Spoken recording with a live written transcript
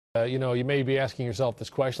You may be asking yourself this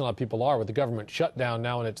question, a lot of people are, with the government shutdown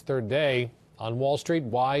now in its third day on Wall Street,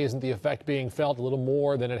 why isn't the effect being felt a little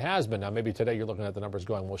more than it has been? Now, maybe today you're looking at the numbers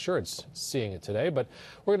going, well, sure, it's seeing it today, but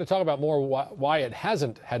we're going to talk about more why it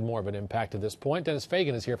hasn't had more of an impact to this point. Dennis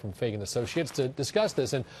Fagan is here from Fagan Associates to discuss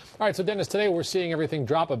this. And all right, so Dennis, today we're seeing everything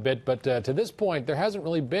drop a bit, but to this point, there hasn't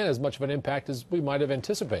really been as much of an impact as we might have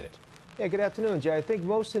anticipated. Yeah, good afternoon, Jay. I think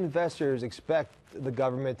most investors expect the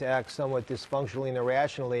government to act somewhat dysfunctionally and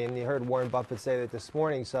irrationally, and you heard Warren Buffett say that this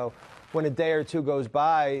morning. So when a day or two goes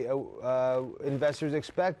by, investors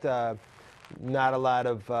expect not a lot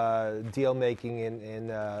of deal making and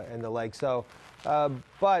the like. So,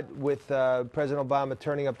 but with President Obama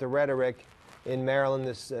turning up the rhetoric in Maryland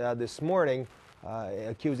this morning,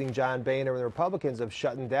 accusing John Boehner and the Republicans of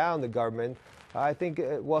shutting down the government, I think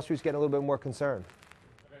Wall Street's getting a little bit more concerned.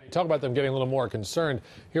 Talk about them getting a little more concerned.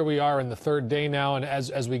 Here we are in the third day now, and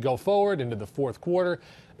as we go forward into the fourth quarter,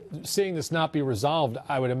 seeing this not be resolved,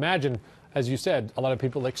 I would imagine, as you said, a lot of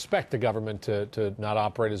people expect the government to not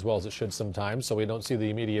operate as well as it should sometimes, so we don't see the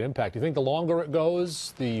immediate impact. Do you think the longer it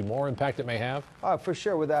goes, the more impact it may have? For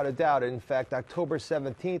sure, without a doubt. In fact, October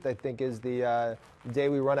 17th, I think, is the day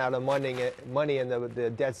we run out of money and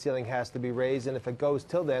the debt ceiling has to be raised. And if it goes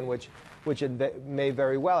till then, which it may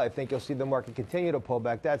very well, I think you'll see the market continue to pull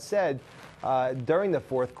back. That said, during the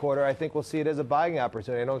fourth quarter, I think we'll see it as a buying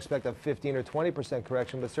opportunity. I don't expect a 15 or 20%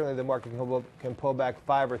 correction, but certainly the market can pull back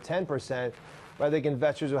 5 or 10%. But I think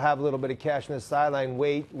investors will have a little bit of cash on the sideline,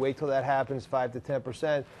 wait till that happens, 5 to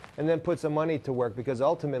 10%, and then put some money to work, because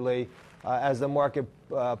ultimately, as the market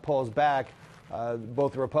pulls back,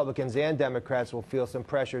 both Republicans and Democrats will feel some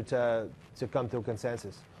pressure to come to a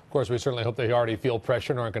consensus. Of course, we certainly hope they already feel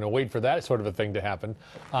pressure and aren't going to wait for that sort of a thing to happen.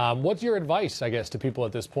 What's your advice, I guess, to people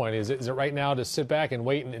at this point? Is it right now to sit back and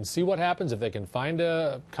wait and see what happens, if they can find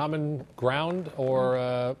a common ground,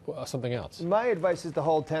 or something else? My advice is to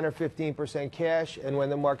hold 10 or 15% cash, and when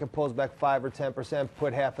the market pulls back 5 or 10%,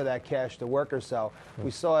 put half of that cash to work or so.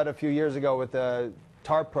 We saw it a few years ago with the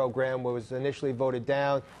TARP program, where it was initially voted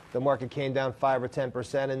down. The market came down 5 or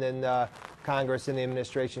 10%, and then Congress and the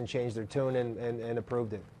administration changed their tune and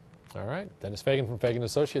approved it. All right. Dennis Fagan from Fagan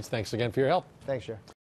Associates, thanks again for your help. Thanks, Jerry.